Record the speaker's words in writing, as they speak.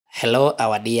Hello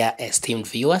our dear esteemed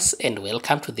viewers and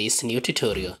welcome to this new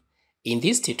tutorial. In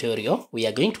this tutorial, we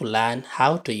are going to learn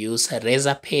how to use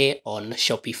Razorpay on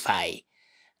Shopify.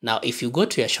 Now, if you go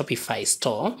to your Shopify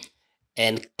store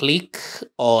and click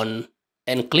on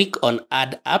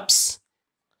Add Apps,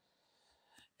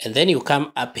 and then you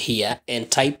come up here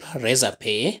and type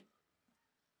Razorpay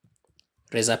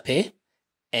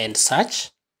and search,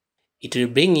 it will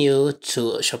bring you to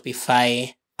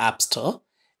Shopify App Store.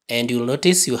 And you'll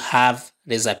notice you have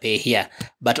Razorpay here.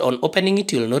 But on opening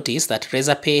it, you'll notice that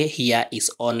Razorpay here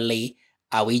is only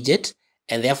a widget.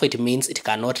 And therefore, it means it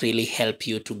cannot really help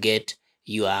you to get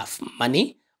your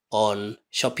money on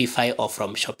Shopify or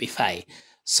from Shopify.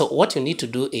 So what you need to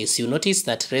do is you notice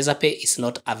that Razorpay is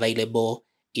not available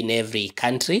in every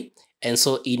country. And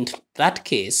so in that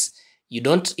case, you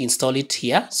don't install it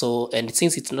here. And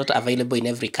since it's not available in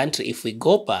every country, if we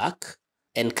go back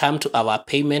and come to our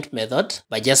payment method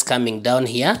by just coming down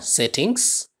here,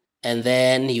 settings, and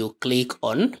then you click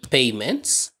on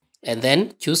payments and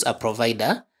then choose a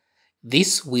provider.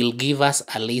 This will give us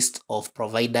a list of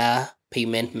provider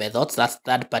payment methods, that's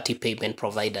third-party payment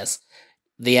providers.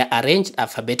 They are arranged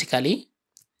alphabetically.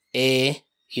 You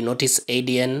notice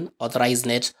ADN, authorized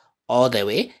net, all the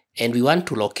way, and we want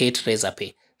to locate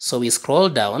Razorpay. So we scroll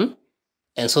down,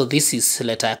 and so this is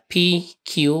letter P,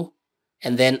 Q,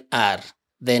 and then R,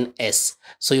 then S.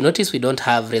 So you notice we don't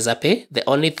have Razorpay. The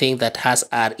only thing that has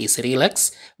R is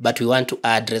Relax, but we want to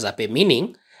add Razorpay,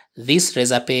 meaning this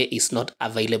Razorpay is not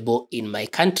available in my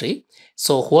country.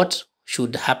 So what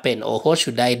should happen, or what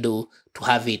should I do to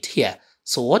have it here?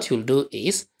 So what you'll do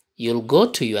is you'll go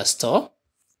to your store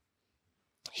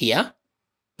here,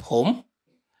 home,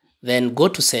 then go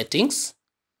to settings,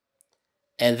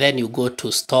 and then you go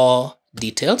to store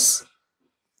details.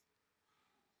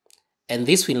 And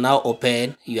this will now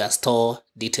open your store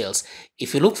details.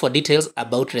 If you look for details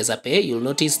about Razorpay, you'll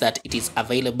notice that it is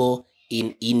available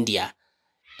in India.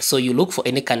 So you look for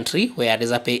any country where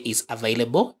Razorpay is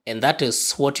available, and that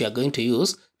is what you are going to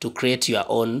use to create your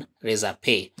own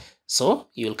Razorpay. So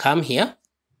you'll come here,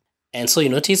 and so you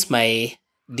notice my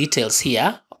details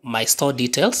here, my store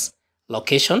details,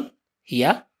 location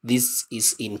here. This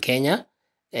is in Kenya,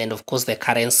 and of course the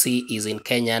currency is in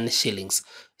Kenyan shillings.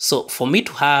 So for me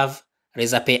to have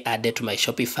Razorpay added to my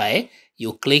Shopify,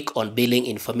 you click on billing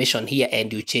information here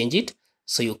and you change it.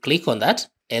 So you click on that,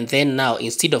 and then now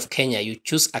instead of Kenya, you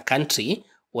choose a country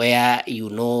where you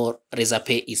know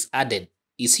Razorpay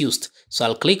is used. So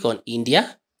I'll click on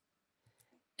India,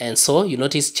 and so you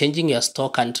notice changing your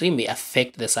store country may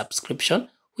affect the subscription,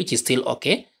 which is still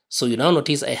okay. So you now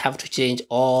notice I have to change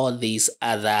all these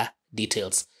other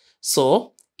details.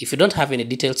 So if you don't have any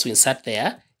details to insert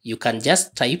there, you can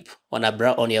just type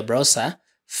on your browser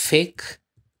fake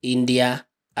India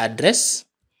address,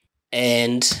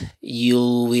 and you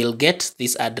will get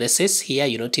these addresses here.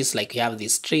 You notice like you have the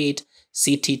street,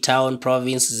 city, town,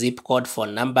 province, zip code,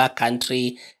 phone number,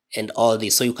 country, and all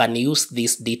this. So you can use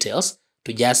these details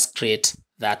to just create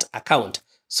that account.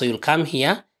 So you'll come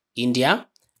here, India,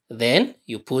 then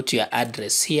you put your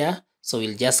address here. So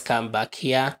we'll just come back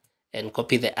here and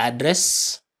copy the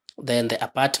address, then the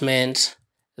apartment,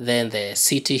 then the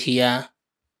city here.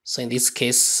 So in this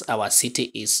case, our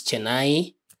city is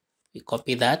Chennai. We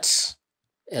copy that.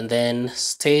 And then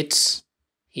state,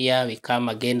 here we come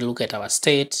again, look at our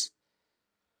state.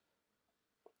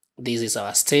 This is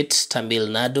our state, Tamil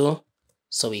Nadu.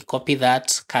 So we copy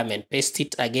that, come and paste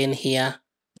it again here.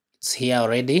 It's here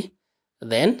already.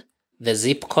 Then the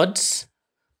zip codes,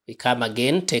 we come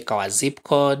again, take our zip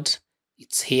code.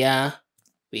 It's here.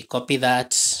 We copy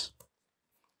that,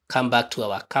 come back to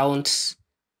our account,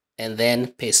 and then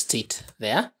paste it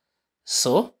there.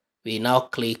 So we now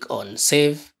click on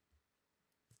save,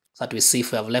 so that we see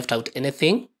if we have left out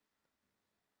anything.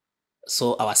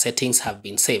 So our settings have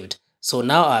been saved. So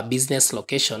now our business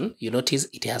location, you notice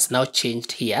it has now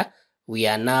changed here. We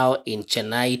are now in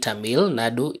Chennai, Tamil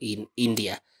Nadu in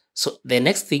India. So the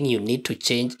next thing you need to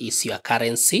change is your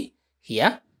currency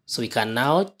here. So we can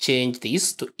now change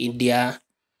this to Indian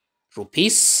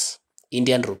rupees.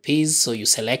 So you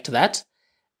select that,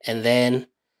 and then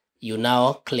you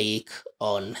now click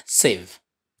on save.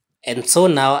 And so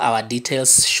now our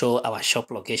details show our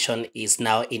shop location is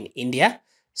now in India.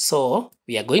 So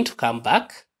we are going to come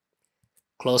back,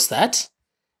 close that,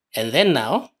 and then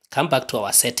now come back to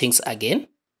our settings again.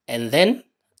 And then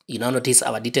you now notice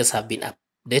our details have been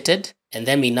updated. And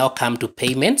then we now come to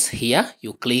payments here.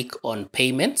 You click on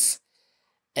payments,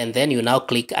 and then you now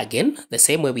click again the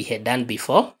same way we had done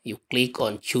before. You click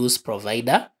on choose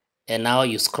provider, and now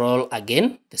you scroll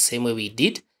again the same way we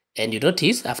did, and you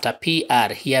notice after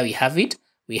PR here we have it.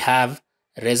 We have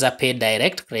Razorpay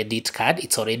Direct credit card.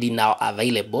 It's already now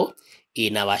available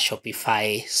in our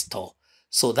Shopify store.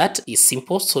 So that is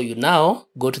simple. So you now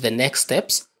go to the next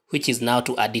steps, which is now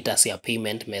to add it as your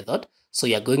payment method. So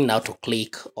you're going now to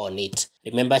click on it.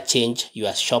 Remember, change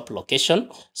your shop location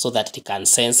so that it can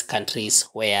sense countries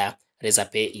where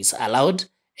Razorpay is allowed,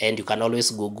 and you can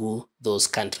always Google those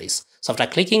countries. So after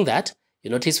clicking that, you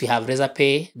notice we have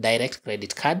Razorpay Direct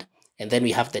credit card, and then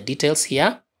we have the details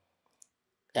here.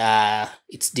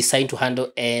 It's designed to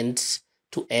handle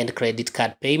end-to-end credit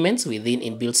card payments within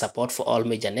inbuilt support for all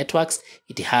major networks.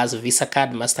 It has Visa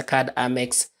card, MasterCard,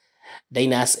 Amex,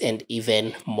 Dynas, and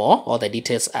even more. All the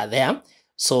details are there.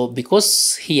 So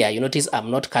because here you notice I'm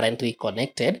not currently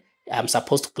connected, I'm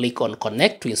supposed to click on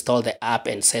connect to install the app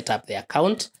and set up the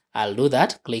account. I'll do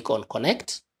that. Click on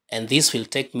connect, and this will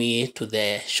take me to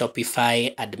the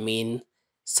Shopify admin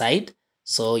side.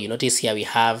 So you notice here we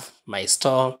have my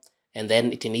store, and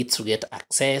then it needs to get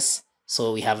access.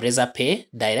 So we have Razorpay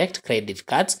Direct credit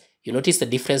cards. You notice the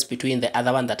difference between the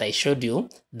other one that I showed you.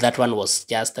 That one was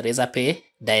just the Razorpay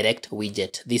Direct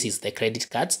widget. This is the credit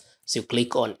cards. So you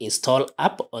click on install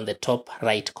app on the top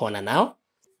right corner now.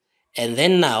 And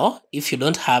then now, if you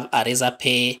don't have a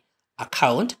Razorpay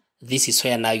account, this is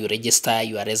where now you register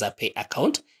your Razorpay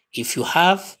account. If you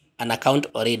have an account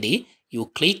already, you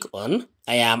click on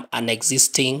I am an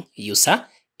existing user.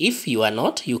 If you are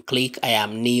not, you click I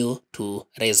am new to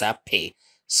Razorpay.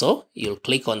 So you'll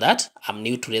click on that, I'm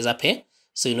new to Razorpay.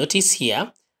 So you notice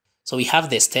here, so we have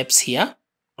the steps here.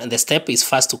 And the step is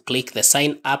first to click the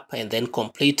sign up and then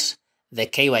complete the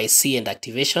KYC and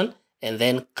activation, and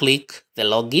then click the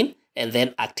login and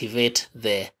then activate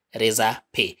the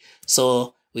Razorpay.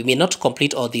 So we may not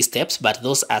complete all these steps, but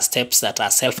those are steps that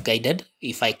are self-guided.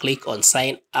 If I click on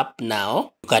sign up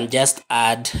now, you can just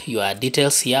add your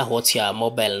details here. What's your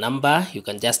mobile number? You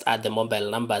can just add the mobile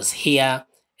numbers here,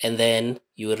 and then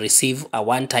you will receive a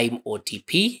one-time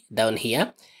OTP down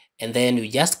here. And then you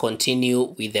just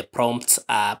continue with the prompts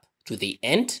up to the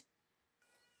end.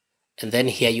 And then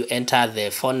here you enter the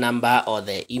phone number or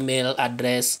the email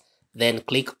address, then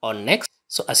click on next.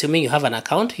 So assuming you have an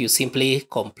account, you simply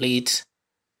complete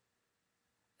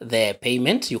the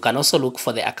payment. You can also look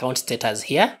for the account status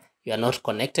here. You are not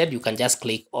connected. You can just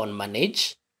click on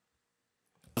manage.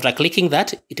 After clicking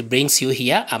that, it brings you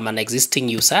here. I'm an existing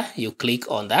user. You click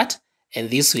on that, and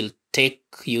this will take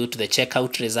you to the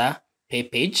checkout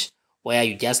Razorpay page where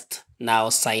you just now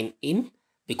sign in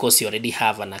because you already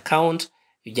have an account.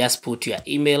 You just put your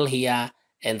email here,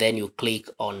 and then you click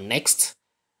on next.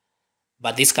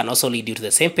 But this can also lead you to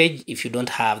the same page. If you don't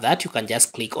have that, you can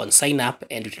just click on sign up,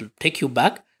 and it will take you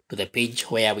back to the page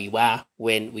where we were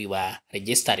when we were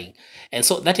registering. And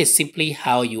so that is simply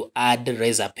how you add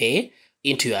Razorpay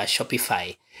into your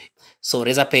Shopify. So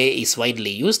Razorpay is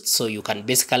widely used, so you can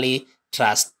basically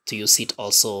trust to use it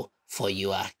also for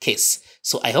your case.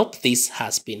 So I hope this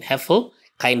has been helpful.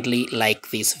 Kindly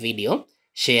like this video,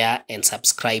 share, and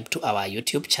subscribe to our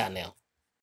YouTube channel.